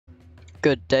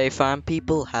Good day, fine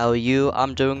people. How are you?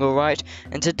 I'm doing alright,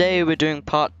 and today we're doing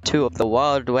part 2 of the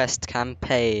Wild West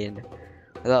campaign.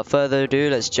 Without further ado,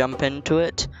 let's jump into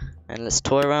it, and let's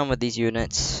toy around with these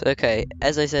units. Okay,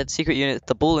 as I said, secret unit,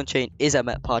 the ball and chain is a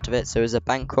part of it, so is a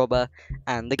bank robber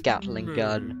and the Gatling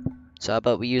gun. So how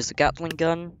about we use the Gatling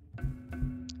gun,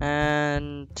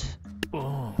 and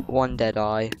one dead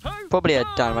eye. Probably a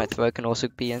dynamite throw can also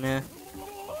be in here.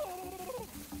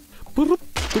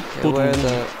 Okay, where are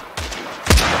the...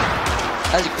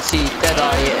 As you can see,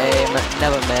 Deadeye aim,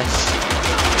 never miss.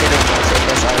 Hitting miss, I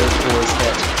guess I always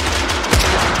hit.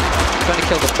 I'm trying to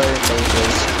kill the bone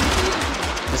mages,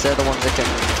 because they're the ones that can...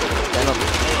 They're not the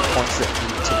ones that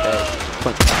need to go.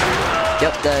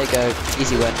 Yep, there you go.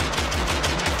 Easy win.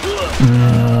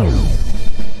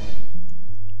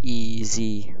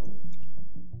 Easy.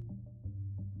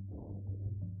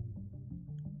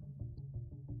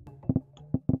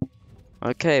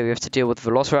 Okay, we have to deal with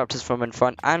velociraptors from in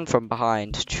front and from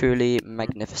behind. Truly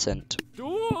magnificent.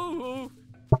 Oh,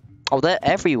 they're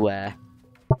everywhere.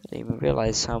 I didn't even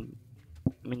realize how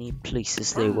many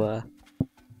places they were.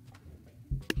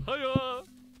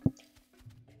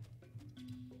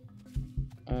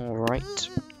 Alright,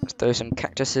 let's throw some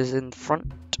cactuses in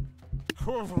front.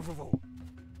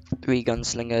 3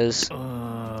 gunslingers.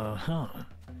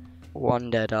 One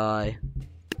dead eye.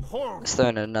 Let's throw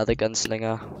in another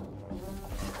gunslinger.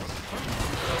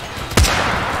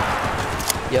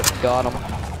 Yep, got him.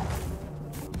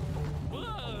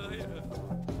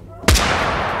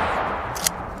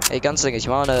 Hey gunslingers,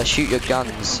 you wanna shoot your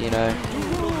guns, you know.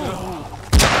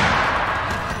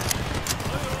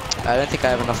 I don't think I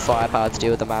have enough firepower to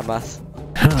deal with the mammoth.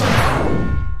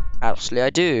 Actually I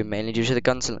do, mainly due to the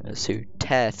gunslingers who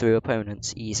tear through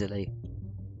opponents easily.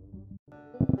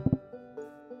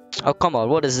 Oh come on,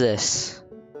 what is this?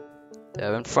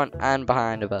 They're in front and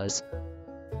behind of us.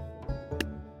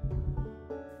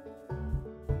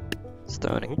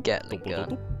 Throwing a Gatling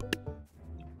gun.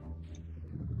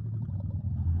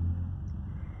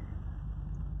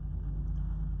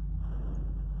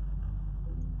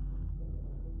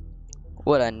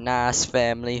 What a nice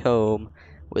family home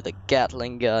with a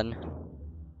Gatling gun.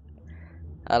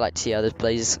 I like to see how this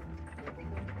plays.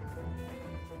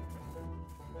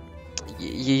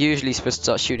 You're usually supposed to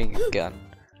start shooting a gun.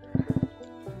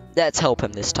 Let's help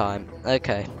him this time.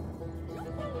 Okay.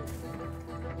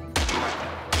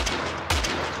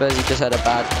 Suppose he just had a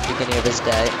bad beginning of his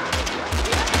day.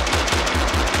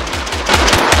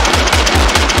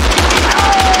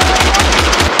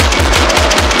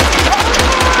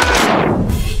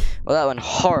 Well, that went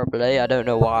horribly. I don't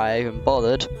know why I even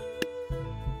bothered.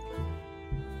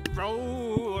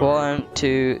 1,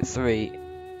 2, 3.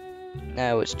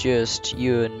 Now it's just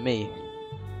you and me.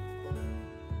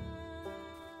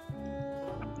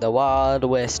 The Wild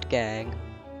West gang.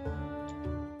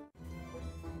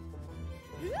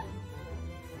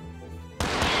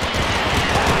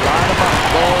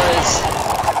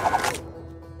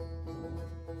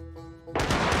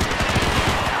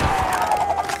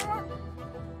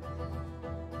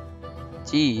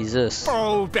 Jesus.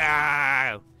 Oh, no.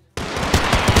 I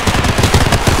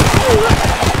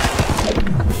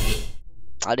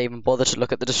didn't even bother to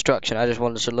look at the destruction, I just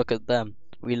wanted to look at them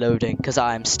reloading, because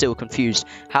I am still confused.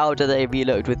 How do they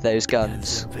reload with those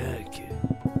guns?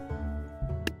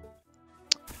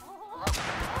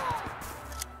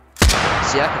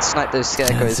 See, I can snipe those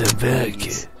scarecrows with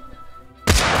ease.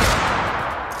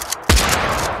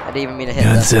 I didn't even mean to hit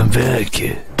them.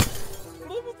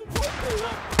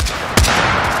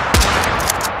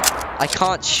 I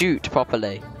can't shoot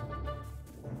properly.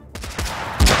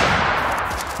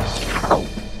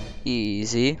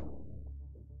 Easy.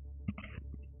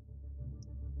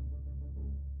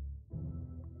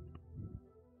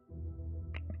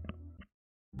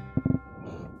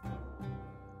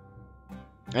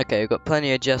 Okay, we've got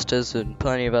plenty of jesters and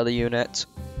plenty of other units.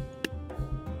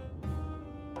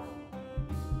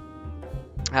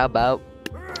 How about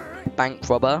bank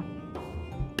robber?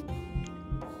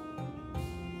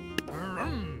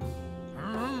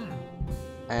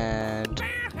 And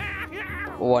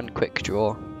 1 quick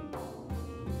draw.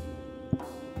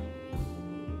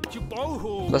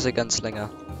 Plus a gunslinger.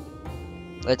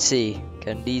 Let's see,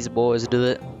 can these boys do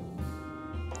it?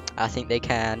 I think they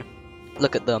can.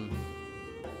 Look at them.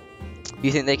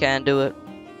 You think they can do it?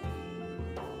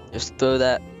 Just throw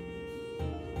that.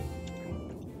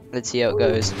 Let's see how it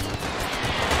goes.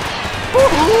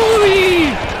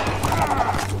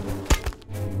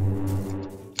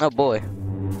 Oh boy.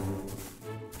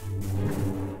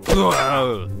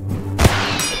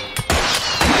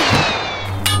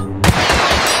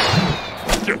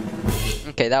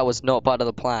 Okay, that was not part of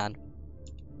the plan.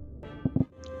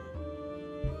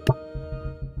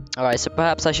 Alright, so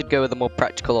perhaps I should go with a more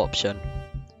practical option.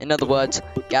 In other words,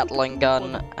 Gatling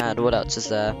gun, and what else is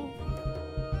there?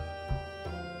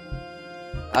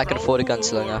 I can afford a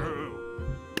gunslinger.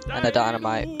 And a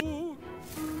dynamite.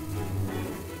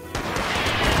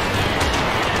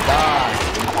 Die!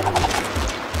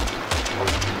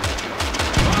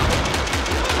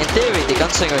 In theory, the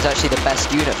gunslinger is actually the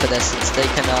best unit for this, since they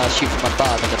can shoot from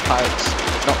above, and the pirates,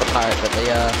 not the pirate, but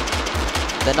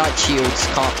the night shields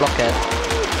can't block it.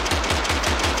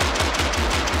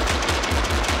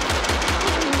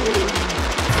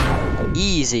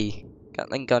 Easy.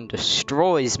 Gatling gun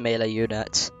destroys melee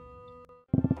units,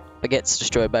 but gets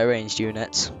destroyed by ranged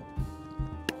units.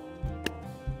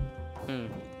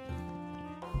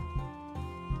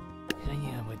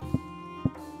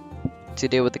 To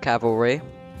deal with the cavalry.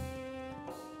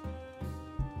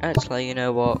 Actually, you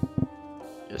know what?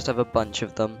 Just have a bunch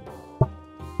of them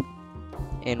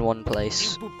in one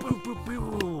place.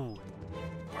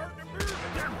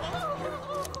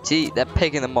 See, they're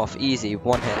picking them off easy,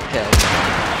 one hit kill.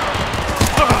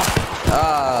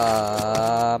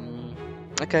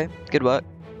 Okay, good work.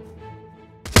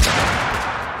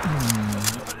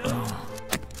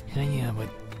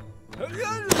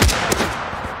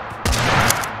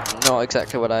 Not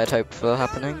exactly what I had hoped for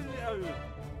happening.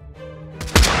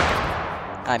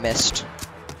 I missed.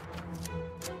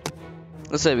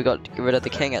 Let's say we got to get rid of the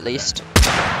king at least.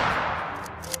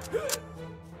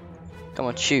 Come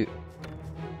on, shoot.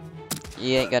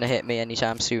 You ain't gonna hit me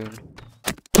anytime soon.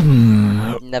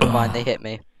 Never mind, they hit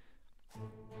me.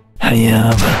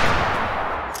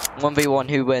 1v1,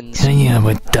 who wins?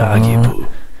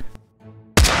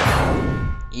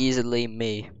 Easily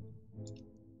me.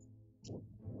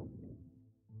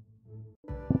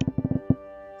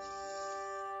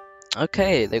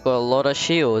 Okay, they got a lot of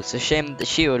shields. It's a shame that the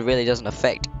shield really doesn't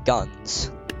affect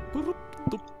guns.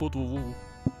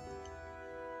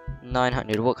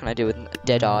 900, what can I do with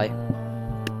Deadeye?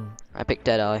 I picked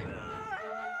Deadeye.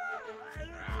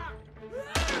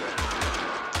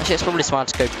 Actually, it's probably smart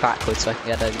to go backwards so I can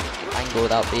get an angle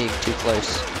without being too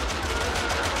close.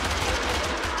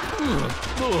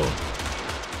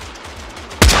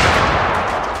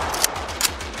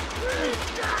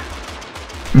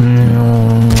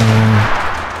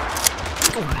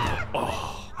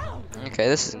 Okay,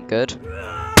 this isn't good.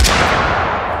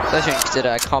 Especially consider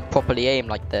I can't properly aim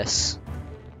like this.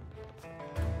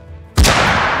 Look,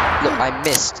 I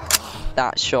missed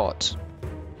that shot.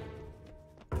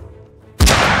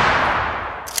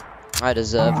 I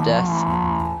deserve death.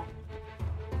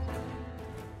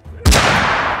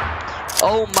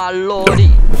 Oh my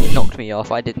lordy! It knocked me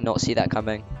off. I did not see that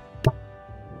coming.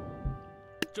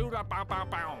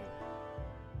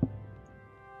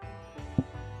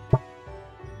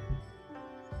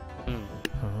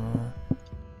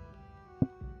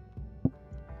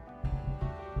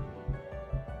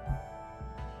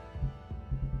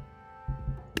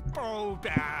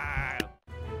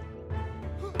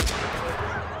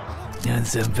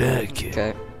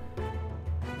 Okay.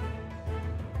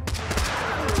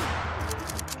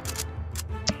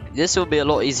 This will be a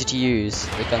lot easier to use,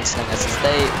 the gunslinger, since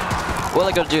all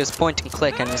I gotta do is point and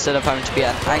click, and instead of having to be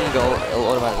at an angle, it'll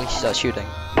automatically start shooting.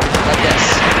 Like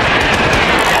this.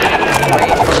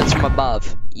 Rain bullets from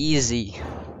above. Easy.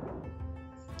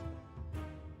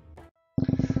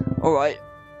 Alright.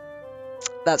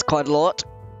 That's quite a lot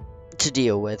to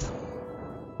deal with.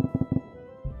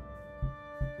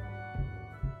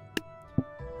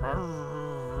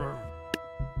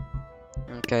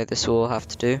 Okay, this will have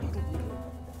to do.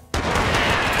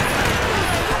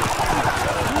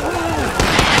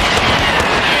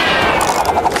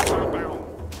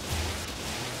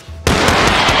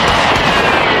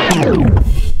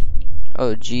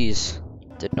 Oh jeez,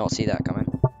 did not see that coming.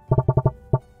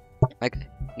 Okay,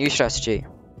 new strategy.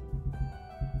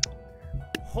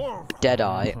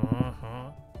 Deadeye.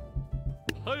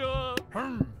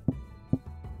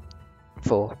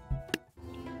 4.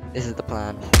 This is the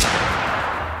plan.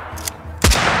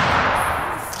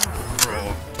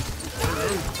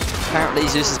 Apparently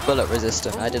Zeus is bullet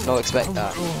resistant. I did not expect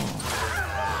that.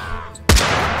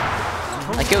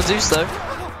 I killed Zeus though.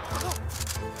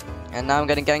 And now I'm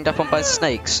getting ganged up on by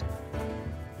snakes.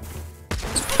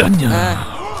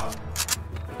 That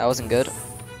wasn't good.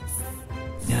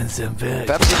 Perhaps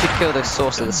you should kill the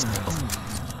source of this.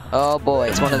 Oh boy,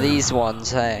 it's one of these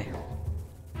ones, hey.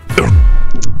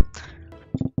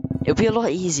 It would be a lot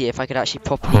easier if I could actually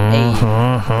properly aim.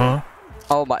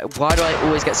 Oh my, why do I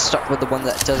always get stuck with the one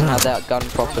that doesn't have that gun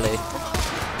properly?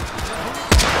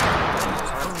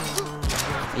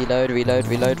 Reload, reload,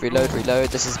 reload, reload, reload.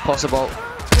 This is possible.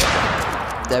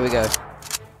 There we go.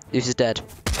 Zeus is dead.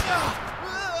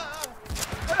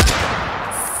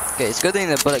 Okay, it's a good thing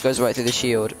the bullet goes right through the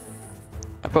shield.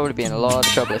 I'd probably be in a lot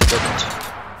of trouble if it didn't.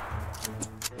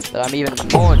 But I'm even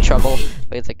more in trouble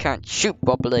because I can't shoot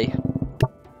properly.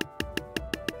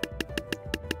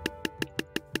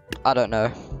 I don't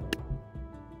know.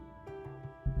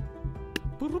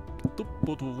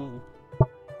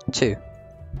 Two.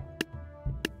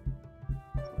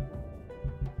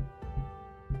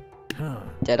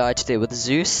 Deadeye to deal with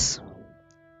Zeus.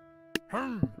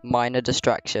 Minor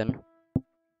distraction.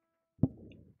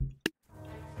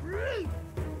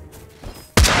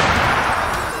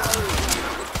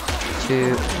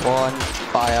 2, 1,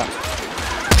 fire.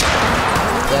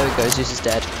 There we go, Zeus is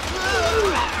dead.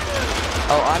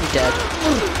 Oh, I'm dead.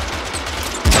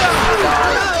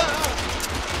 Die.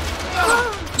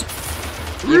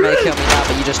 You may kill me now,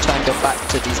 but you just turned your back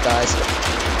to these guys.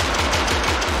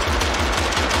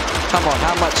 Come on,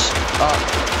 how much?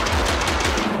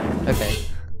 Okay.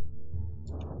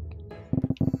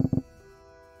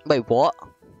 Wait, what?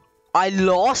 I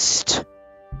lost?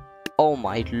 Oh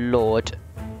my lord.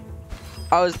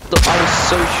 I was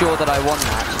so sure that I won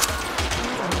that.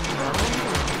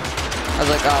 I was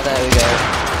like, oh, there we go.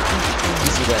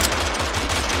 Easy win.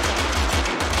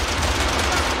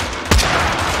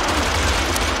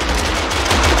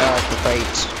 Oh,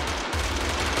 great.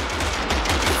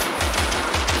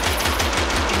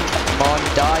 Come on,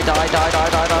 die.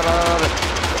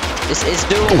 This is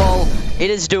doable. It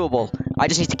is doable. I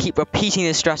just need to keep repeating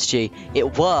this strategy.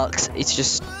 It works. It's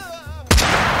just...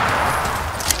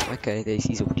 Okay,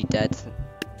 he's already dead.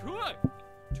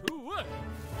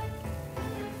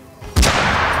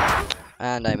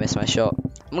 And I missed my shot.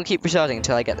 I'm gonna keep restarting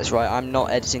until I get this right. I'm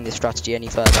not editing this strategy any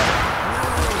further.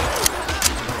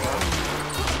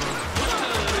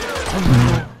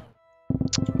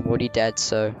 I'm already dead,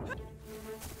 so...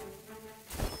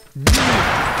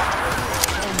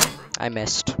 I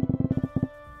missed.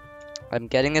 I'm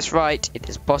getting this right. It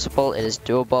is possible. It is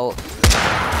doable.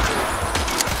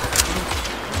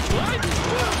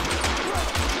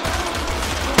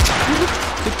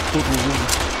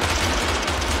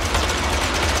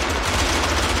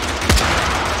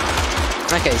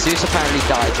 Okay, Zeus apparently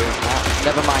died during that.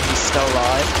 Never mind, he's still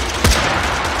alive.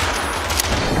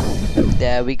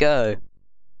 There we go.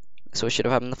 That's what should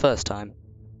have happened the first time.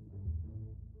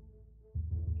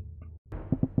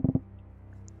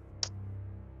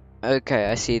 Okay,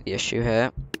 I see the issue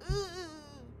here.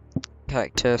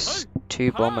 Cactus,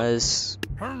 2 bombers,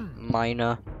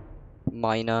 miner.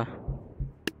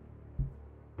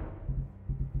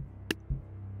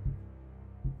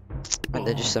 And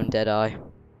then just some Deadeye.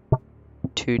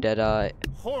 2 Deadeye,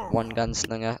 1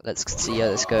 gunslinger. Let's see how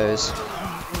this goes.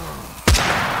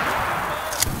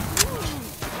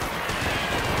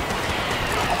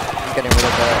 I'm getting rid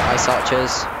of the ice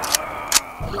archers.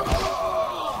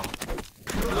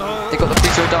 They got the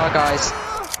Freezer Dark Eyes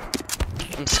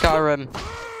from Skyrim.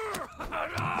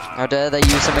 How dare they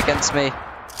use them against me?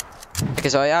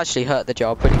 Because I actually hurt the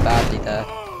job pretty badly there.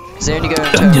 Because they only go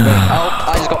into... Oh,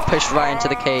 I just got pushed right into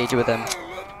the cage with him.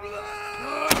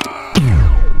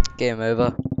 Game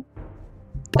over.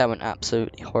 That went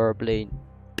absolutely horribly.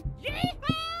 I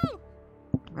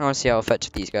want to see how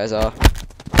effective these guys are.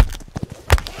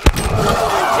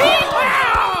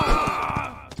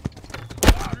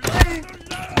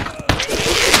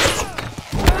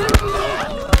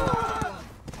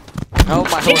 Oh,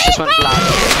 my horse just went black.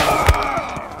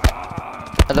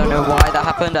 I don't know why that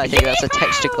happened. I think that's a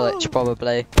texture glitch,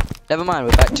 probably. Never mind.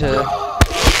 We're back to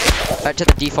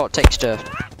the default texture.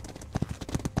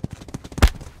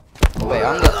 Wait,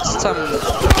 I'm got some.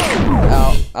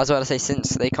 Oh, I was about to say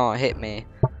since they can't hit me,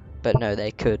 but no,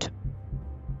 they could.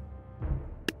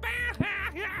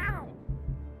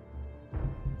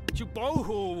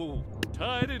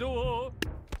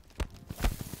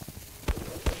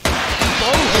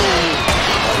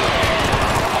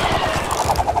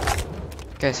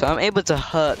 Okay, so I'm able to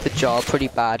hurt the jaw pretty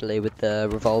badly with the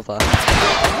revolver.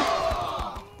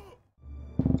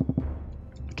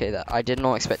 Okay, that I did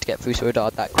not expect to get Fuso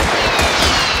Dart that quickly.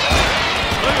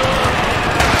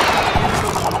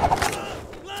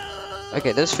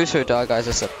 Okay, those Fuso Dart guys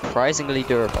are surprisingly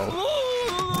durable.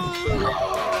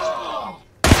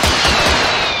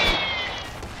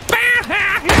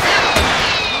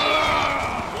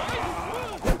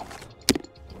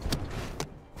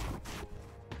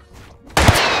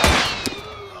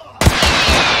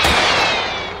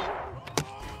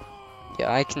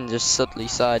 Yeah, I can just subtly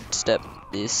sidestep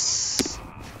this.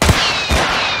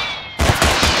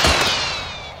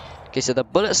 Okay, so the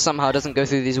bullet somehow doesn't go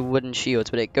through these wooden shields,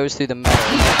 but it goes through the metal.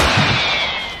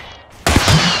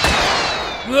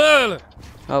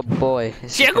 Oh boy,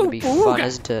 this is gonna be fun,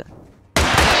 isn't it?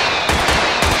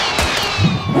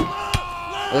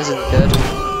 This isn't good.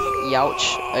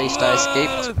 Youch, at least I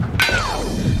escaped.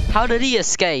 How did he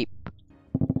escape?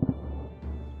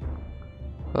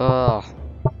 Oh.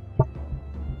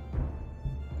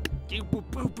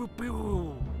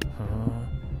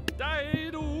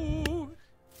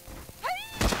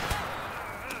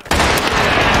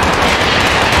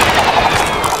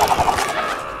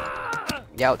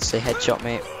 Youch, they headshot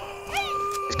me.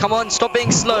 Come on, stop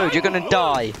being slowed, you're gonna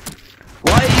die.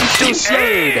 Why are you still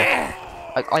slowed?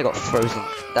 I got frozen.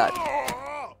 That.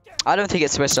 I don't think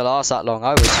it's supposed to last that long.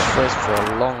 I was frozen for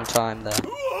a long time there.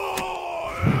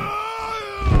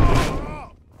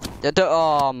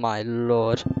 Oh my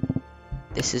lord.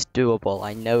 This is doable.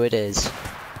 I know it is.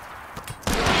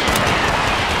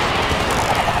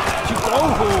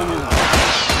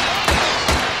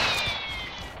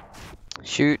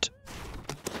 Shoot.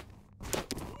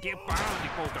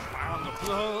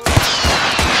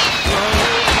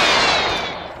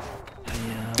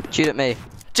 Shoot at me.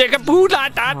 Oh,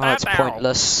 it's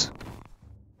pointless.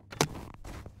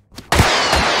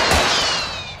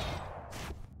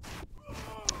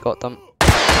 Got them.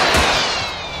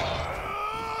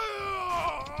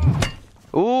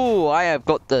 Ooh, I have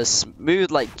got the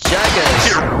smooth like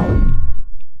Jaggers.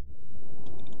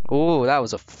 Ooh, that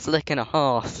was a flick and a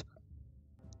half.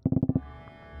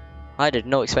 I did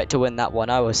not expect to win that one.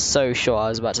 I was so sure I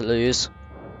was about to lose.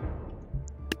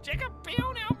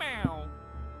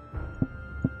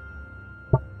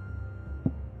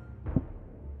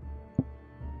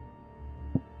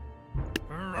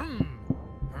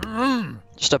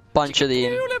 Just a bunch of the. I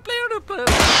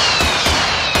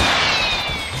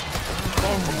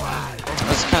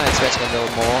was kind of expecting a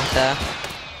little more there,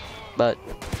 but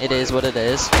it is what it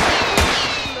is.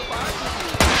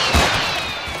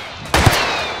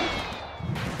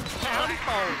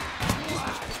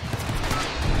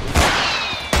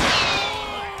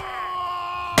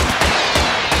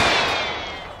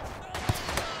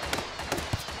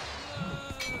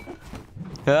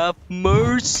 Have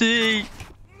mercy!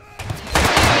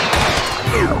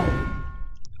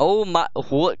 Oh my!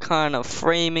 What kind of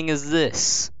framing is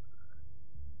this?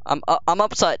 I'm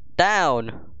upside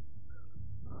down.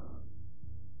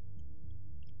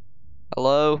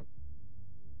 Hello?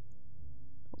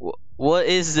 What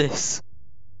is this?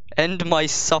 End my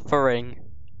suffering.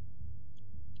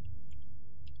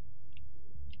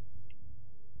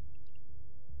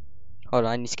 Hold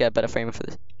on, I need to get a better framing for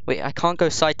this. Wait, I can't go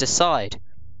side to side.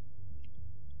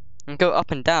 I can go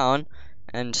up and down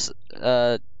and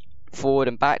forward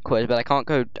and backward, but I can't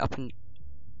go up and.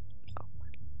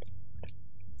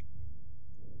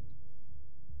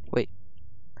 Wait,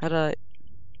 how did I?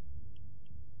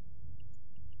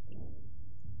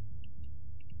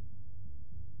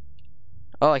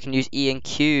 Oh, I can use E and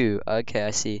Q. Okay,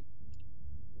 I see.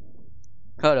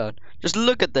 Hold on, just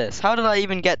look at this. How did I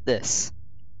even get this?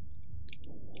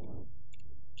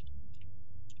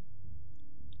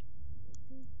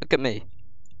 Look at me.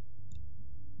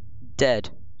 Dead.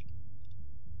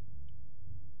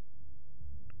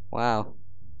 Wow.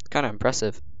 Kind of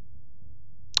impressive.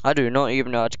 I do not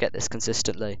even know how to get this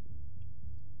consistently.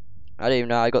 I don't even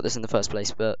know how I got this in the first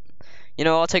place, but you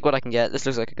know, I'll take what I can get. This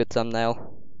looks like a good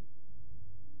thumbnail.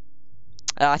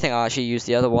 I think I'll actually use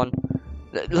the other one.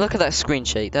 Look at that screen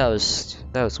shake. That was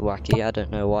wacky. I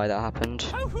don't know why that happened.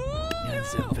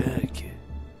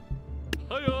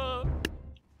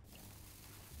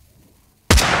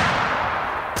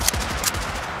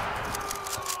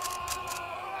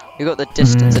 You got the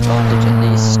distance advantage at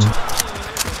least.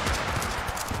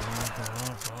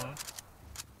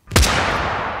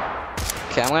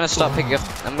 Okay, I'm gonna start picking up.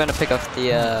 I'm gonna pick up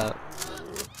the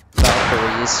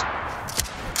Valkyries.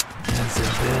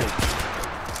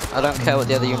 I don't care what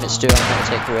the other units do. I'm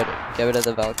gonna get rid of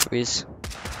the Valkyries.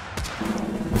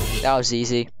 That was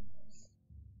easy.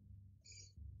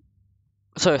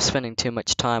 Sorry for spending too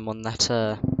much time on that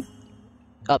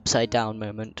upside down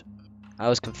moment. I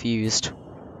was confused.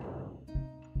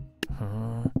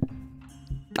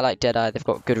 I like Deadeye, they've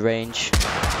got good range.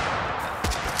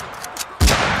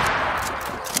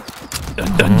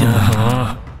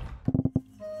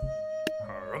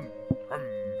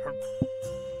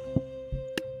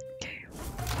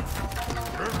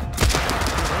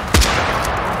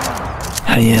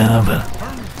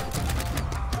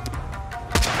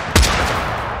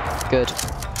 Good.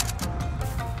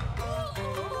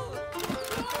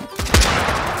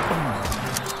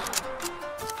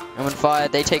 And when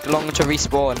fired, they take long to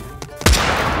respawn.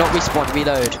 Not respawn,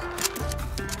 reload.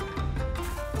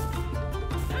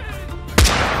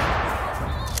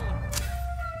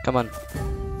 Come on.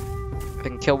 I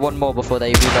can kill one more before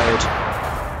they reload.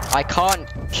 I can't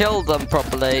kill them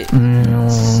properly.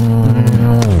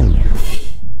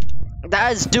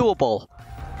 That is doable.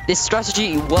 This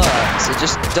strategy works. It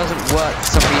just doesn't work for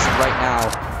some reason right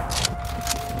now.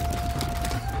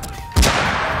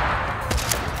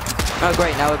 Oh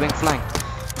great, now we're being flanked.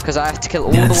 Because I have to kill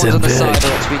all the ones on the side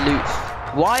or else we loot.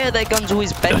 Why are their guns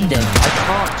always bending? I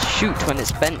can't shoot when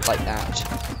it's bent like that.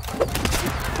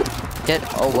 Get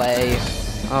away.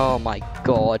 Oh my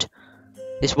god.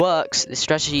 This works. This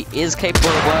strategy is capable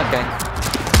of working.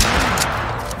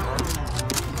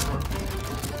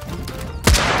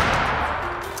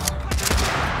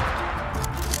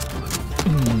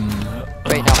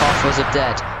 Wait, now half of us are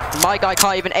dead. My guy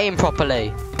can't even aim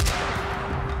properly.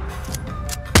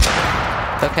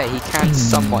 Okay, he can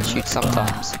somewhat shoot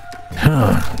sometimes.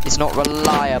 It's not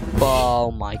reliable.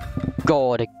 Oh my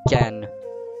god, again.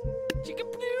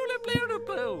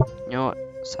 You know what?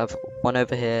 Let's have one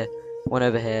over here,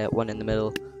 one in the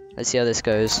middle. Let's see how this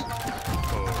goes.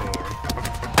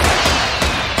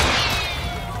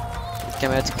 Okay,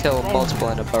 we have to kill multiple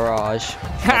in a barrage.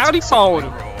 Howdy,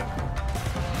 phone.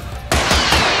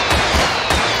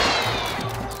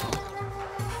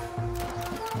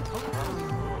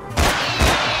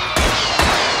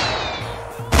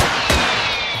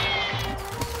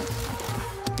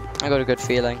 I got a good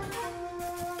feeling.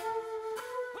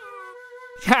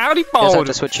 Howdy, Guess I have phone.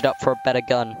 to switch it up for a better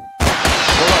gun.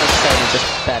 Well, not necessarily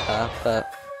just better,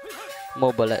 but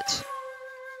more bullets.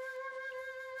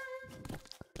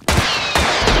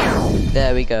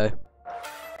 There we go.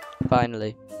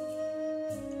 Finally.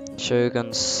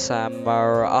 Shogun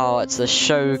Samurai. Oh, it's the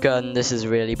Shogun. This is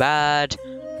really bad.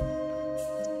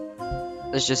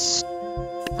 Let's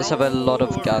have a lot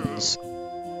of guns.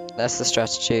 That's the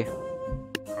strategy.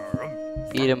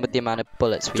 Beat them with the amount of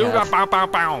bullets we have.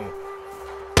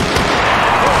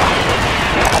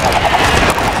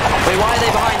 Wait, why are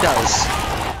they behind us?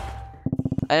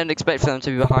 I didn't expect for them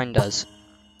to be behind us.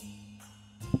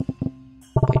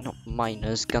 Wait, not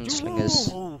miners,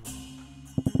 gunslingers.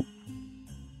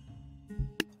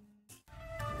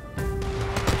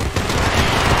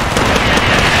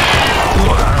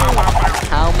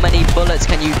 How many bullets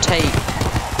can you take?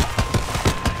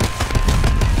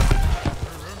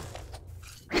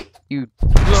 You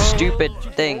stupid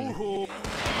thing.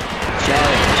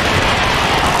 Giant.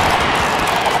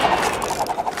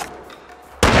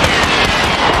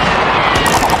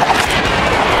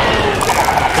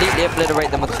 Completely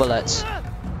obliterate them with bullets.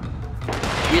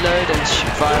 Reload and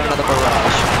fire another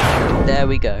barrage. There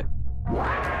we go.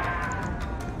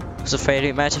 I was afraid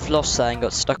we might have lost that and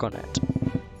got stuck on it.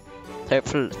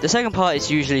 Hopefully, the second part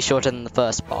is usually shorter than the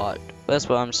first part. First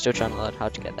part, I'm still trying to learn how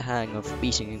to get the hang of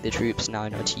beating the troops. Now I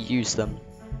know how to use them.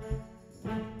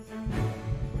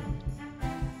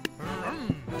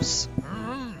 Oops.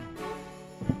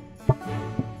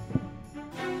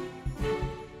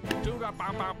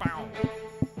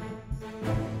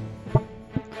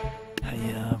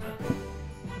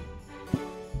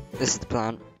 This is the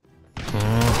plan.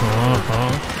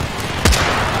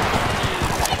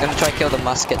 I'm gonna try and kill the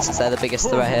muskets since they're the biggest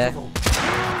threat here.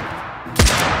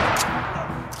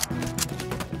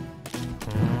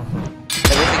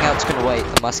 Everything else can wait,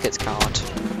 the muskets can't.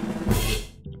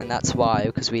 And that's why,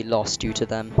 because we lost due to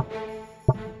them.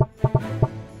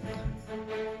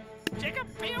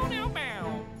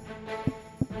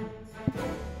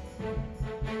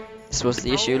 This was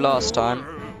the issue last time.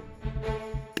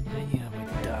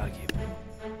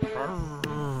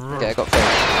 Okay, I got failed.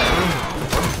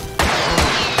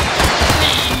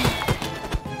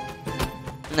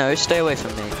 No, stay away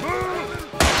from me.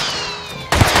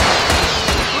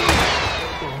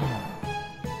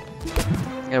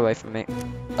 Get away from me.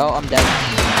 Oh, I'm dead.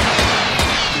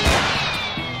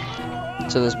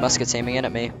 So there's muskets aiming in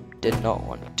at me. Did not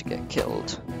want to get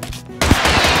killed.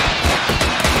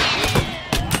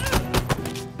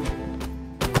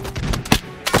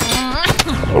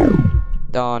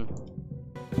 Darn.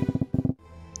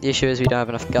 The issue is we don't have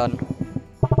enough gun.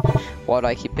 Why do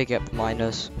I keep picking up the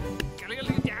miners?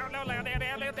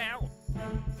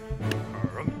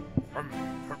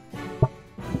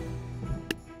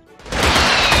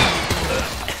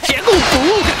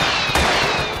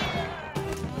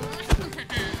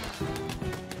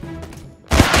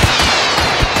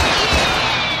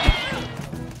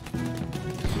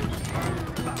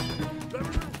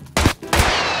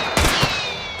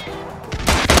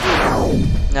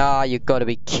 Ah, you gotta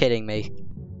be kidding me.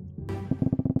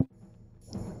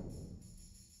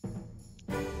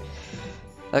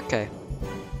 Okay.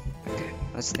 Okay,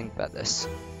 let's think about this.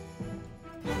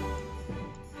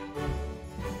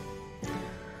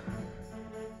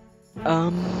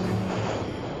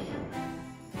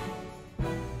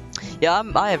 Yeah,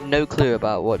 I have no clue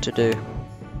about what to do.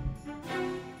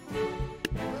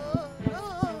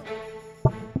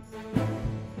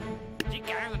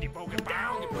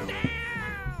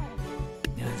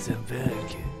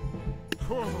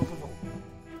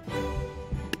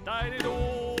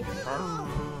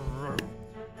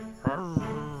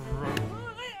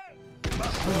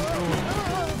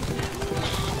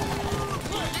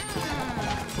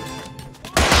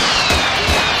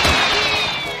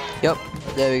 Yep,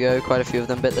 there we go, quite a few of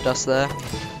them bit the dust there.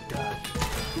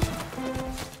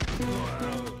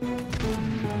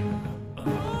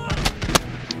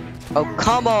 Oh,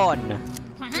 come on!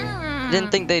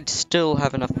 Didn't think they'd still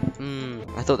have enough.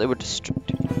 I thought they would destroy.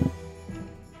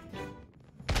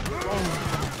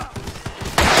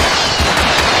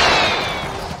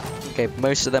 Okay,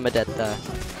 most of them are dead there.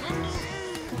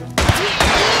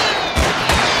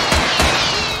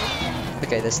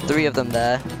 Okay, there's 3 of them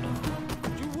there.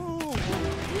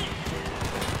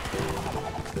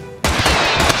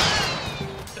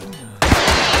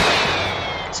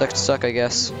 Sucks to suck, I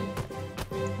guess.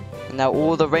 And now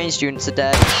all the ranged units are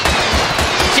dead.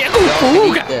 Y'all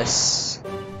can eat this.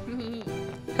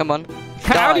 Come on.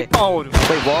 Die. Wait,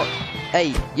 what?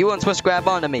 Hey, you weren't supposed to grab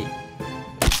onto me.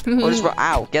 Or just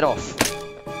ow, get off.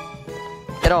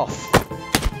 Get off.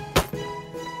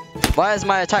 Why is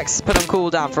my attacks put on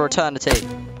cooldown for eternity?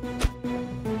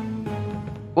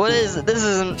 What is it? This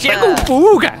isn't fair.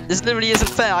 This literally isn't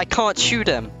fair. I can't shoot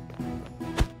him.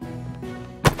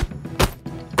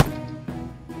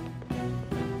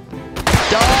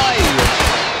 Die!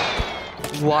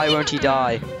 Why won't he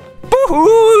die?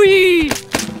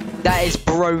 That is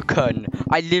broken.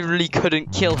 I literally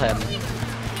couldn't kill him.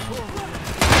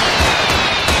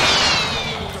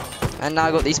 And now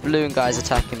I got these balloon guys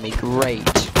attacking me. Great.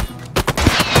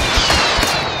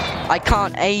 I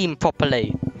can't aim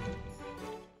properly.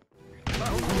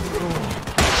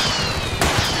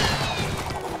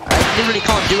 I literally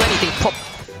can't do anything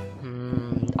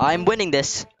I'm winning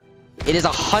this. It is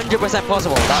 100%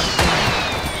 possible. That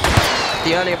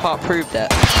the earlier part proved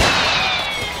it.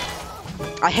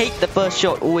 I hate the first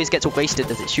shot always gets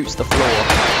wasted as it shoots the floor.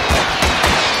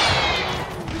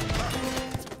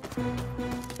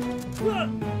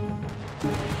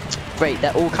 Great,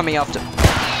 they're all coming after.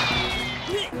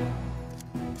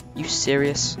 You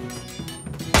serious?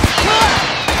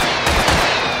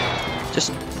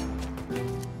 Just.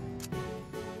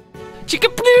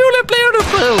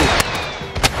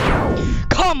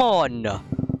 Come on!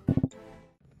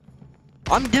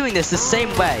 I'm doing this the same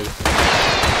way.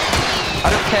 I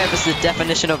don't care if it's the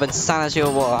definition of insanity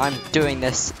or what, I'm doing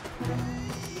this.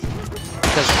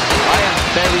 Because I am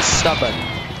very stubborn.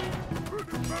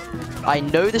 I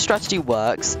know the strategy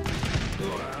works.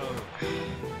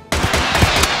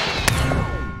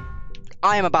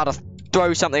 I am about to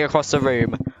throw something across the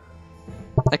room.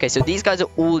 Okay, so these guys are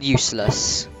all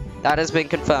useless. That has been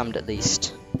confirmed at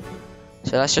least.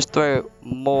 So let's just throw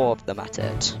more of them at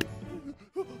it.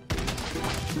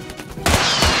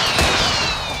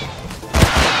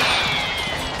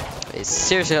 It's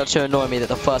seriously not to annoy me that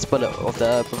the first bullet of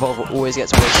the revolver always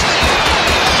gets wasted.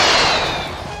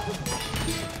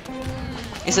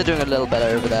 At least they're doing a little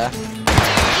better over there.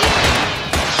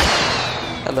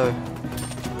 Hello.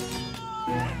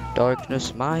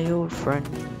 Darkness, my old friend.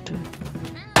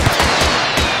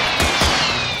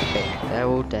 Okay, they're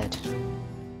all dead.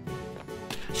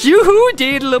 Yoo-hoo,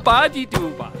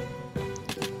 diddle-a-ba-dee-doo-ba.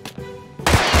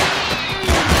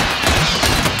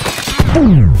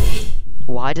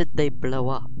 Why did they blow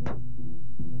up?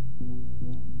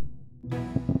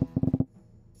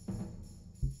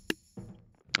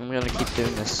 I'm gonna keep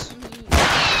doing this.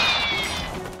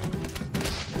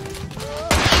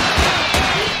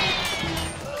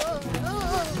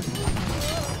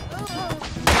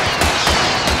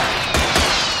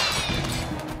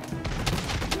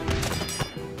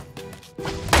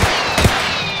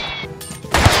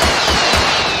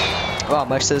 Wow,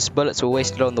 most of those bullets were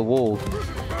wasted on the wall.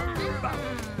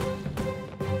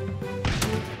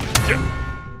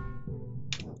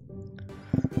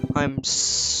 I'm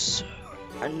so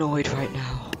annoyed right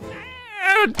now.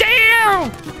 Oh,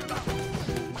 damn!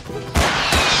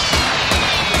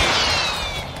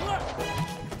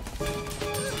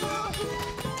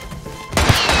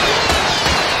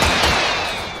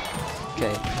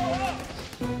 Okay.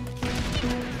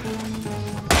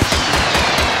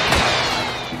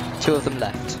 Two of them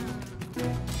left.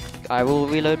 I will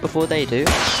reload before they do.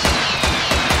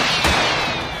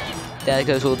 There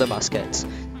goes all the muskets.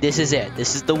 This is it.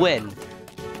 This is the win.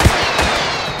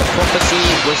 The prophecy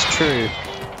was true.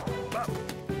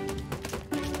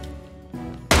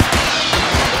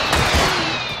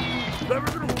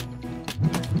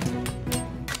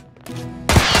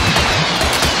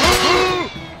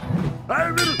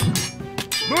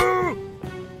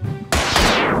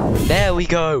 There we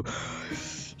go.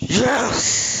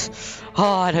 Yes. Oh,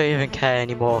 I don't even care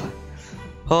anymore.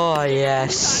 Oh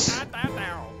yes.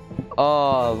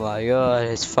 Oh my god,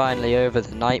 it's finally over,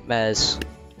 the nightmares.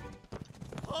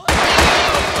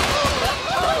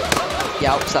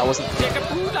 Yowps, that wasn't.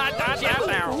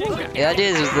 The idea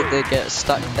is that they get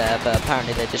stuck there, but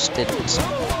apparently they just didn't.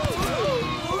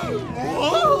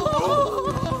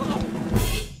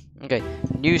 Okay,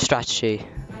 new strategy.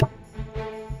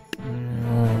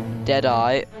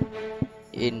 Deadeye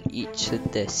in each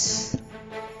of this.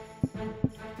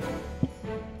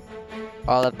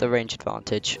 I'll have the range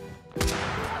advantage.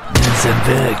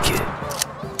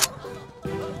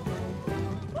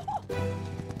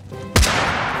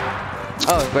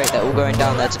 Oh great, they're all going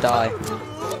down there to die.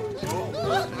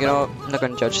 You know what, I'm not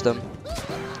going to judge them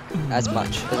as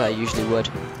much as I usually would.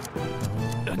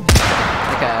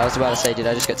 Okay, I was about to say, did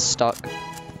I just get stuck?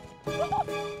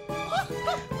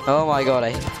 Oh my god,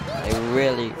 I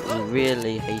really,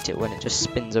 really hate it when it just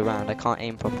spins around. I can't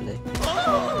aim properly.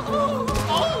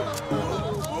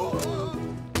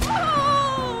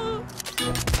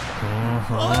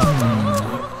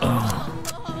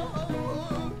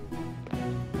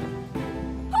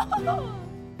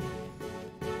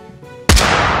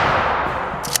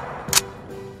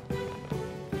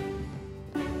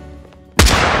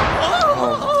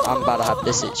 Oh, I'm about to have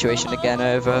this situation again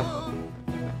over.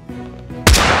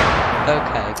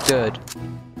 Okay, good.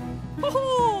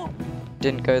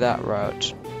 Didn't go that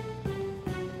route.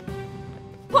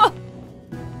 Let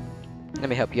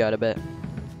me help you out a bit.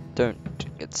 Don't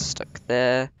get stuck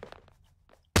there.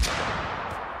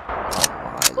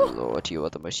 Oh my lord, you are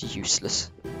the most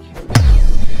useless.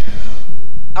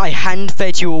 I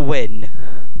hand-fed you a win.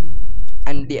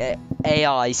 And the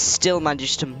AI still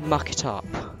managed to muck it up.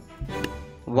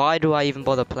 Why do I even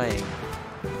bother playing?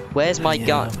 Where's my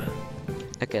gun?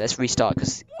 Okay, let's restart,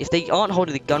 because if they aren't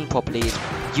holding the gun properly, it's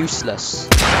useless.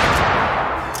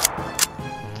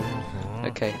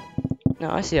 Okay.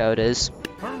 No, I see how it is.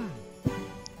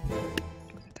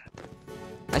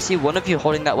 I see one of you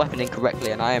holding that weapon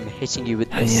incorrectly, and I am hitting you with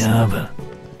this.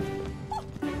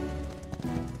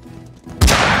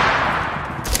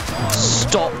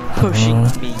 Stop pushing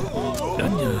me.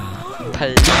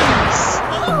 Please.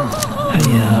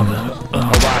 Oh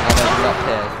wow, I ended up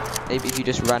here. Maybe if you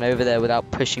just ran over there without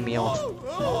pushing me off.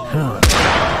 Okay,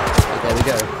 there we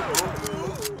go.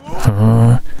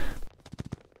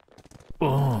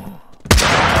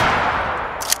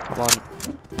 Come on.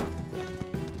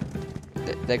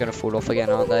 They're gonna fall off again,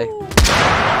 aren't they?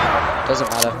 Doesn't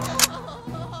matter.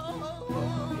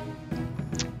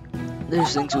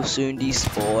 Those things will soon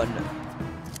despawn.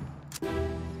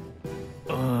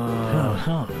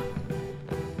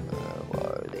 Where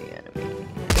are the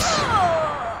enemies?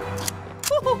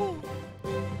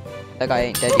 That guy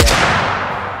ain't dead yet.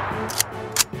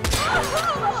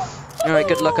 Alright,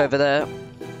 good luck over there.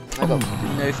 I got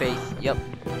no faith. Yep.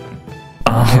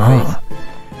 No faith.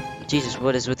 Jesus,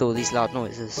 what is with all these loud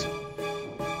noises?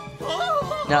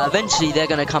 Now, eventually they're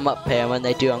gonna come up here, and when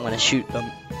they do, I'm gonna shoot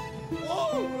them.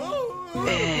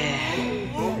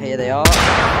 Here they are.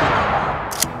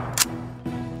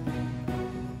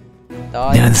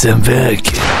 Die.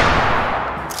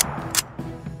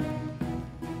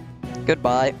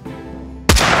 Goodbye.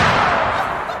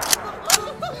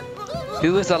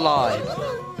 Who is alive?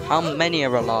 How many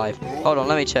are alive? Hold on,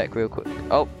 let me check real quick.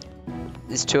 Oh,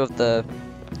 there's two of the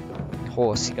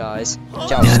horse guys.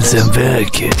 Jousters.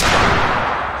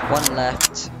 One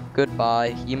left.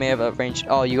 Goodbye. You may have a range.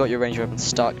 Oh, you got your range weapon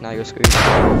stuck. Now you're screwed.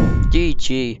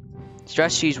 GG.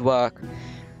 Strategies work.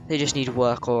 They just need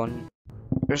work on.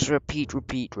 Just repeat,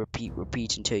 repeat, repeat,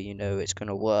 repeat until you know it's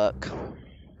gonna work.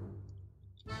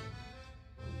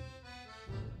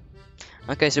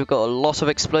 Okay, so we've got a lot of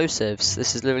explosives.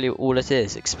 This is literally all it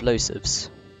is, explosives.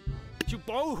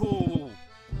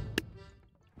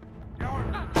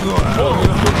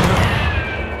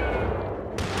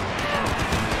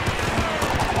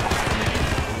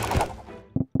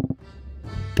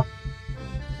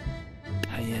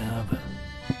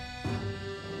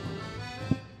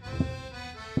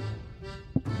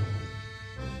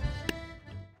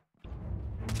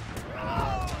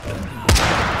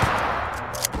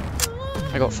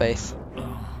 I got faith.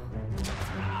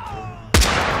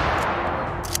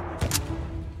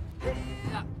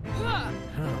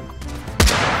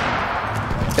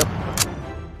 Yep.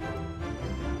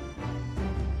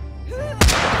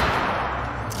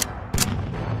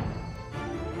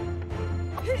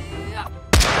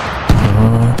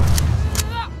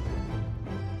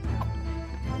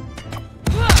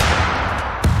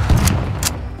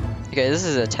 Okay, this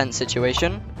is a tense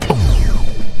situation.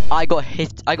 I got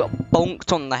hit. I got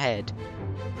bonked on the head.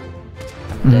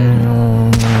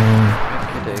 I'm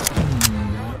dead.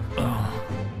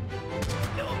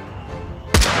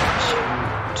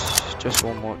 Shoot. Just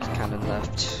one more cannon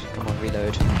left. Come on,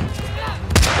 reload. I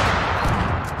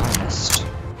missed.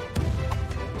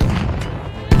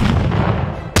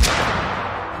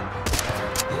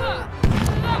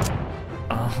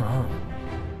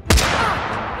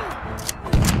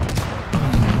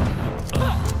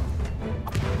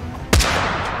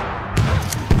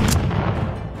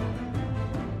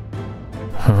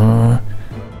 Oh,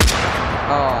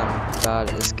 I'm bad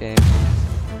at this game.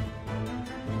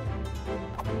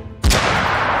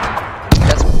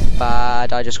 That's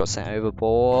bad. I just got sent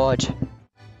overboard.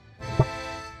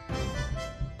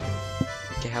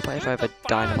 Okay, how about if I have a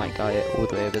dynamite guy all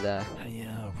the way over there?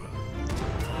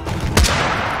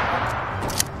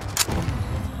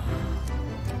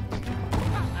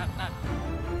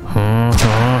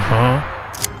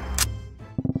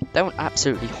 That went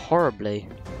absolutely horribly.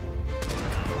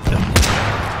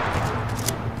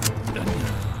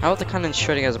 How are the cannons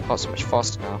shredding us apart so much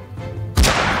faster now?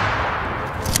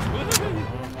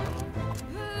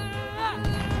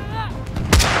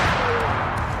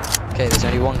 Okay, there's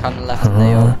only one cannon left and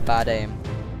they are bad aim.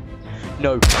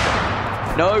 No!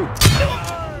 No!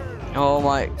 Oh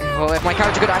my... Oh, if my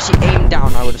character could actually aim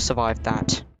down, I would have survived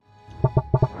that.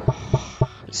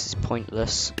 This is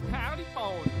pointless.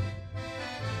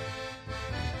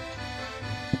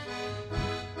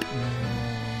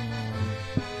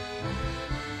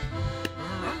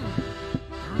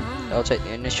 I'll take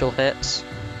the initial hits.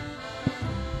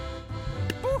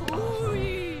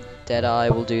 Deadeye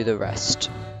will do the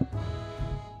rest.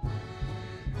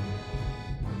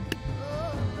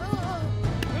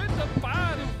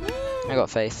 I got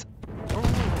faith.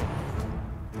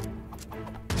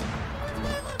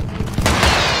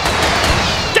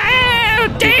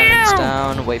 Damn! Two cannons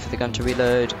down, wait for the gun to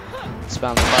reload.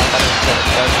 Spam the fire button until it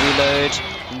does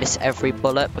reload. Miss every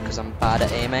bullet because I'm bad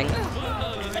at aiming.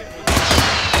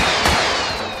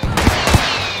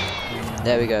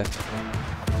 There we go.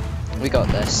 We got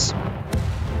this.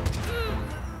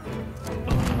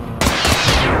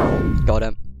 Got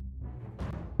him.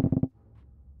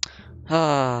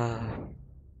 Ah.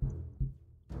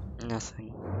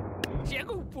 Nothing.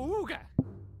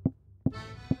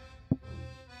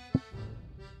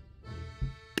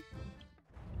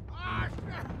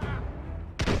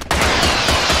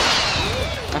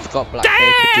 I forgot Black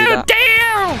Bay could do that.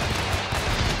 Damn!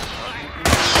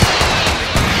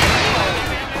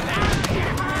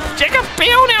 Check a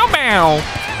bill now, bow.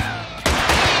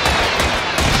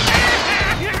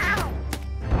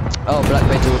 Oh, Black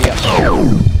Bay's already up.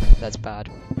 That's bad.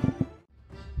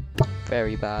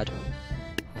 Very bad.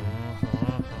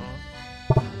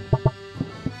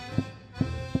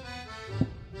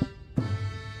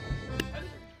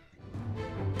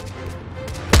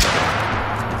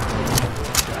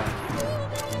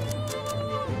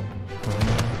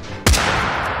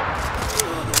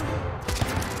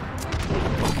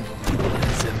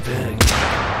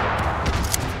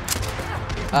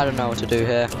 I don't know what to do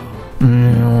here.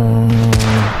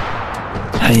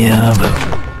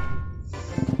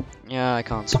 Yeah, I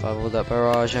can't survive with that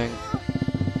barraging.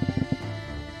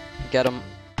 Get him.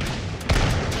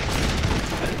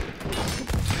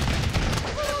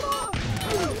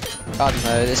 I don't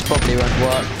know, this probably won't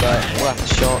work, but we'll have to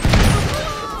shot.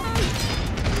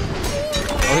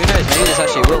 Well, who knows, maybe this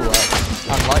actually will work.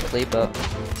 Unlikely, but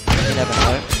you never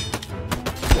know.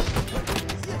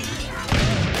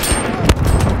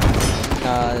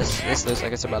 Nah, this looks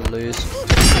like it's about to lose.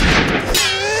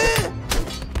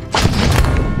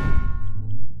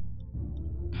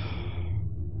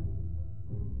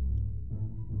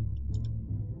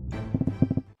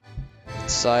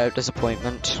 Sigh of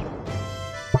disappointment.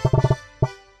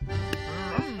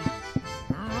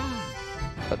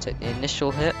 I'll take the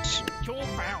initial hit.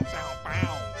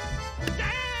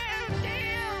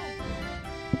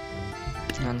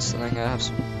 Cancelling, I have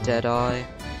some Deadeye.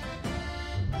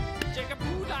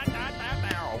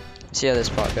 See how this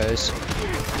part goes.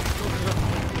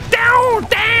 Down!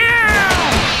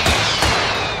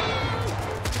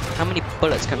 How many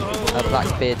bullets can a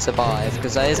Blackbeard survive?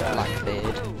 Because there is a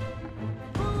Blackbeard.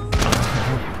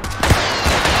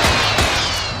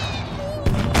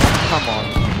 Come on.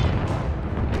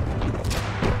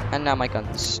 And now my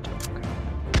gun's stuck.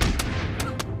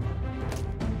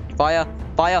 Fire!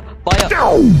 Fire! Fire!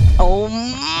 Oh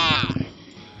my.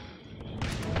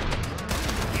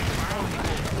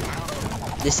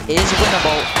 This is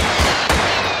winnable.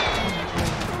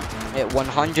 At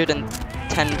 130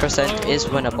 10% is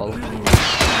winnable.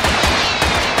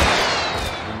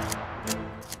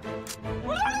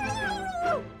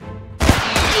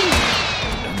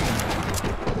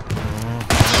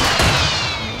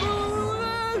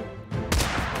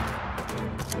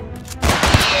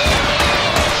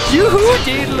 Yoo-hoo,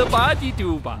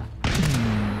 diddle-a-ba-dee-doo-ba.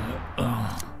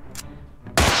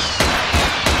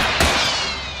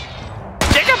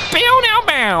 Take a bow now,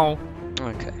 bow.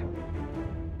 Okay.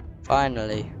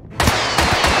 Finally.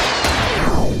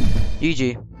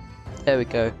 GG. There we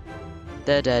go.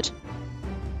 They're dead.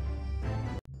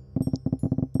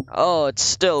 Oh, it's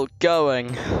still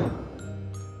going.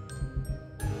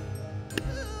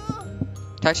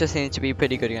 Cactus seems to be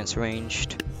pretty good against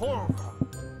ranged.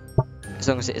 As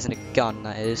long as it isn't a gun,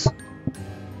 that is.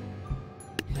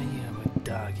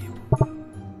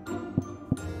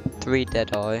 3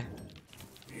 dead eye.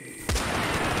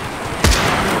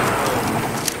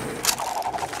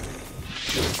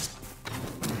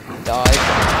 Died.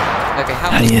 Okay,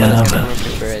 how many bullets can I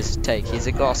remember is take? He's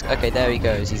a glass. Okay, there he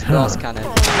goes. He's a glass cannon.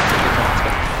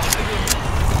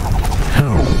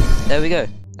 There we go.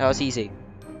 That was easy.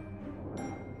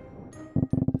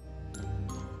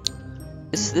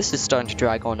 This is starting to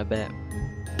drag on a bit.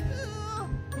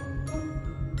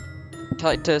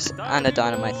 Cactus and a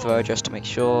dynamite thrower just to make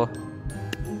sure.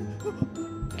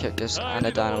 Cactus and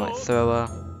a dynamite thrower.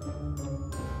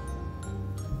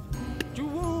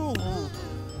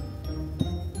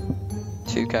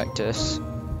 Two cactus.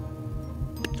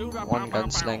 1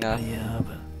 gunslinger.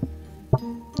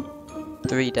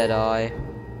 3 dead eye.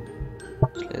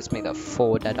 Let's make that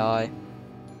 4 dead eye.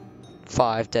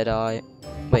 5 dead eye.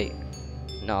 Wait.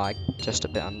 No, just a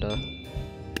bit under.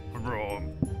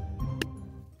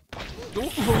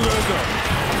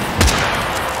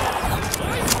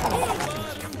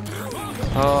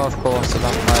 Oh, of course, the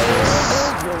vampires.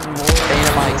 Bane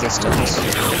of my existence.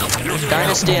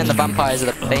 Dynasty and the vampires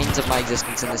are the banes of my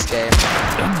existence in this game.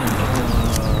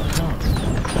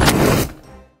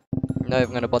 No,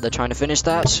 I'm gonna bother trying to finish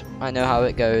that. I know how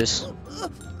it goes.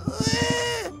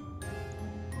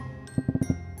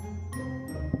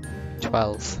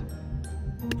 Twelve.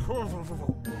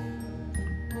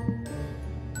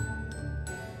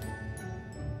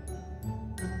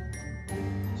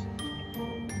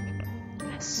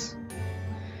 Yes.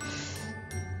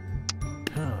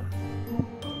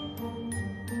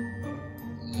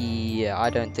 Yeah, I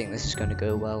don't think this is going to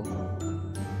go well.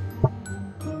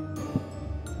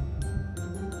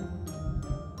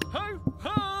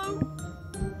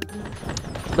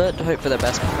 But hope for the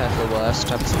best, prepare for the worst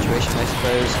type of situation, I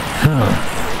suppose.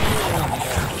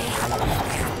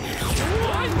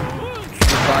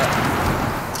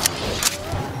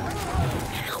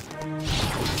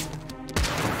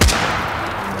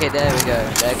 Okay, there we go.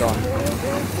 They're gone.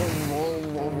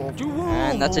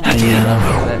 And that's a GG.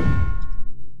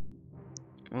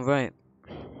 Alright.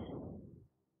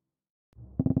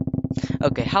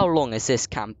 Okay, how long is this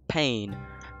campaign?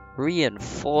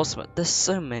 Reinforcement. There's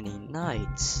so many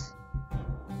knights.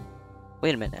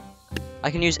 Wait a minute.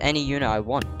 I can use any unit I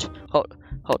want. Hold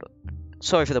on.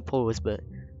 Sorry for the pause, but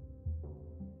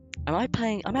am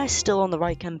I still on the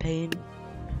right campaign?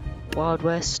 Wild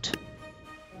West?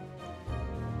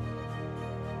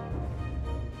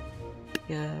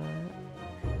 Yeah.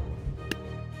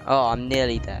 Oh, I'm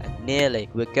nearly there. Nearly.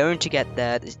 We're going to get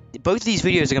there. Both of these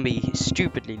videos are going to be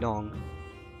stupidly long.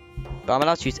 But I'm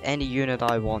allowed to use any unit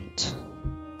I want.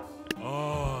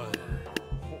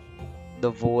 The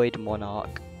Void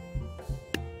Monarch.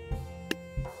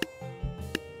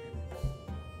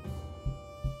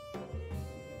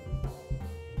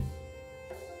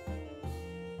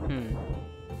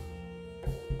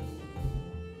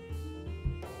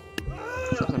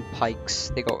 Some pikes.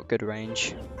 They got good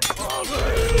range.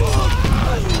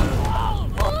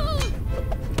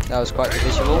 That was quite the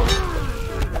visual.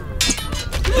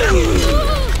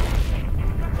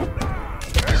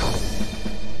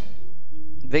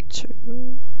 Victor.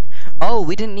 Oh,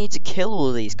 we didn't need to kill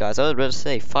all these guys. I was about to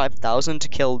say 5,000 to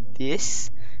kill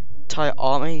this entire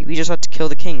army. We just had to kill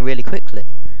the king really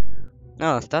quickly.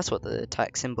 No, that's what the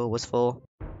attack symbol was for.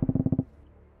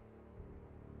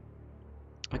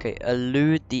 Okay,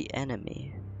 elude the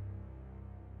enemy.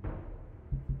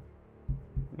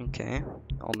 Okay,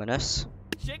 ominous.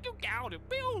 Check you out,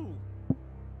 Bill.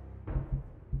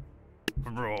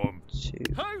 2.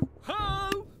 Ho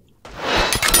ho.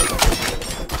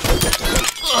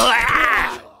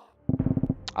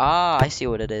 Ah, I see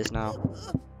what it is now.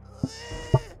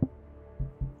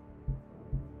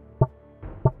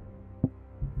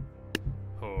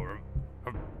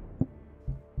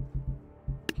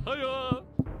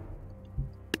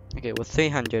 Okay, well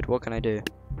 300, what can I do?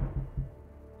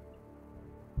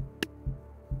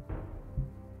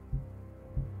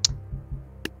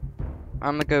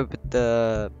 I'm gonna go with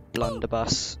the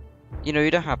blunderbuss. You know,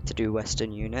 you don't have to do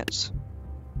Western units.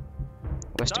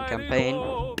 Western campaign,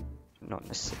 not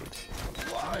necessarily.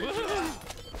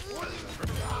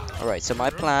 Alright, so my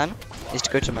plan is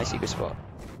to go to my secret spot.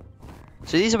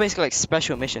 So these are basically like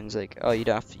special missions, like, oh, you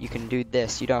don't have to, you can do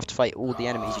this, you don't have to fight all the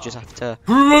enemies, you just have to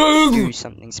do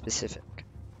something specific.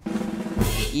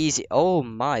 Easy. Oh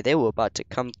my, they were about to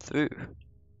come through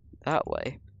that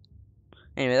way.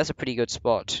 Anyway, that's a pretty good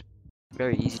spot.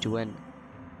 Very easy to win.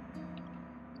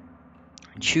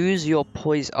 Choose your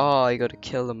poison. Oh, you gotta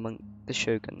kill the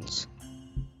shoguns.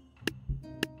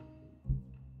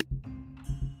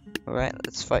 Alright,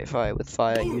 let's fight fire with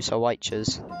fire, use our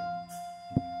Weichers.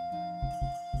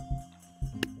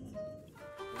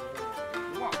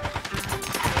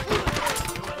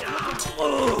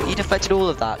 He deflected all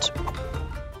of that.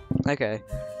 Okay.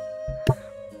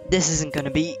 This isn't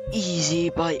gonna be easy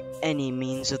by any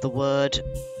means of the word.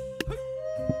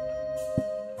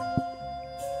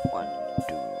 1,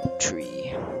 2,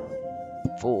 3,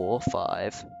 4,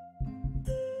 5.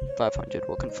 500.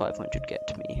 What can 500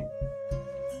 get me?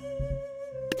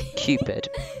 Cupid.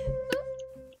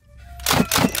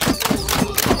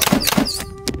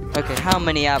 Okay, how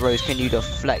many arrows can you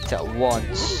deflect at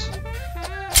once?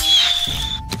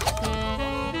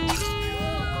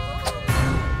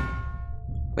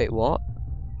 Wait, what?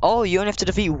 Oh, you only have to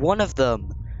defeat one of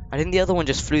them. I think the other one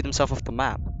just flew themselves off the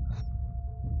map.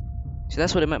 So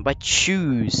that's what it meant by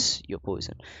choose your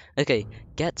poison. Okay,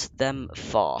 get them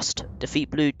fast. Defeat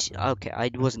blue team. Okay,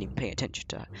 I wasn't even paying attention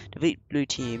to that. Defeat blue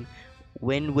team.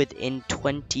 Win within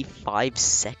 25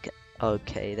 seconds.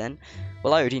 Okay then.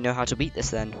 Well, I already know how to beat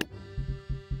this then.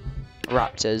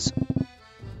 Raptors.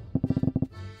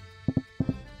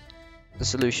 The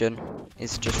solution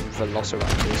is just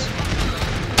Velociraptors.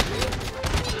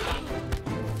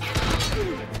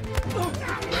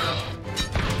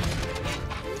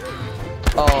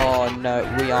 Oh no,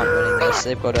 we aren't winning this.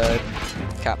 They've got a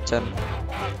captain.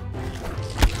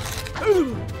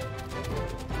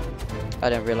 I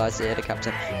didn't realise they had a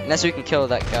captain. Unless we can kill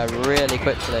that guy really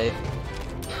quickly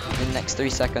in the next 3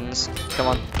 seconds. Come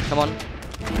on, come on.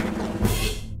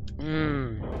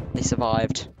 They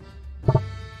survived.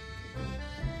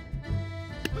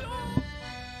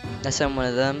 Let's send one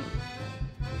of them.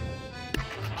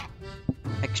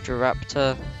 Extra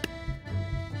raptor.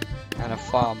 And a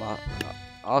farmer.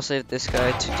 I'll save this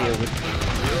guy to deal with.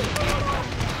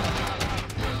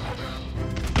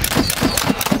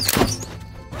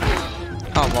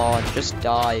 Come on, just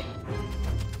die.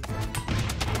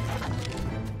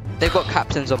 They've got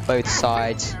captains on both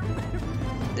sides.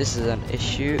 This is an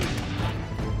issue.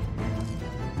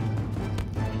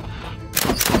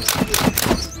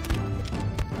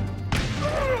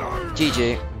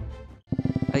 GG.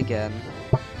 Again.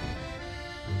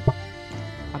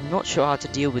 I'm not sure how to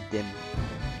deal with them.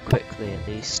 Quickly, at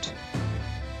least.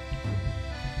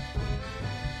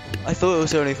 I thought it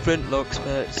was only flintlocks,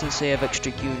 but since they have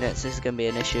extra units, this is going to be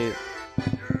an issue.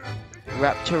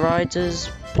 Raptor Riders,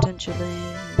 potentially.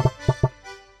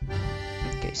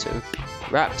 Okay, so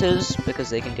Raptors, because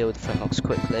they can deal with flintlocks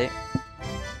quickly.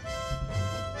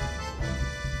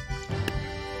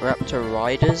 Raptor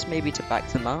Riders, maybe to back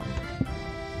them up.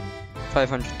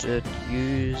 500 to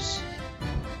use.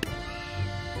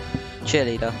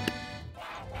 Cheerleader.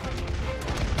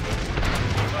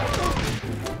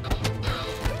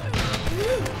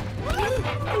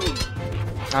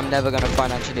 I'm never going to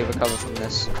financially recover from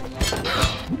this.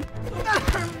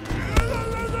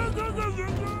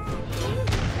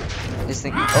 This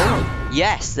thing. Oh,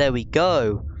 yes, there we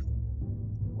go.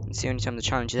 It's the only time the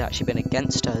challenge has actually been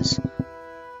against us.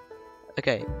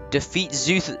 Okay, defeat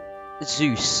Zeus.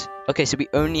 Okay, so we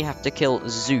only have to kill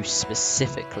Zeus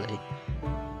specifically.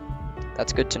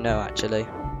 That's good to know, actually.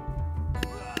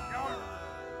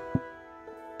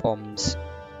 Bombs.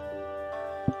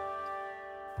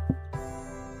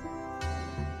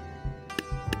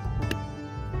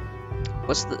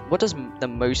 What does the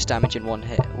most damage in one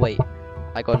hit? Wait,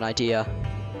 I got an idea.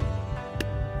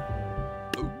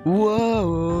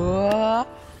 Whoa!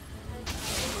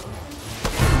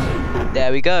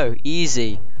 There we go,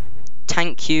 easy.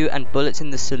 Tank you and bullets in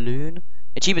the saloon.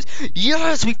 Achievements.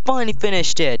 Yes, we finally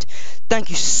finished it. Thank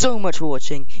you so much for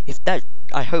watching.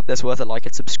 I hope that's worth a like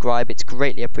and subscribe. It's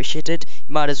greatly appreciated.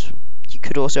 You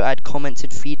could also add comments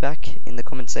and feedback in the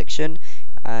comment section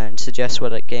and suggest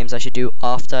what games I should do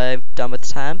after I'm done with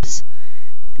tabs.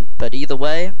 But either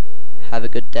way, have a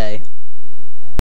good day.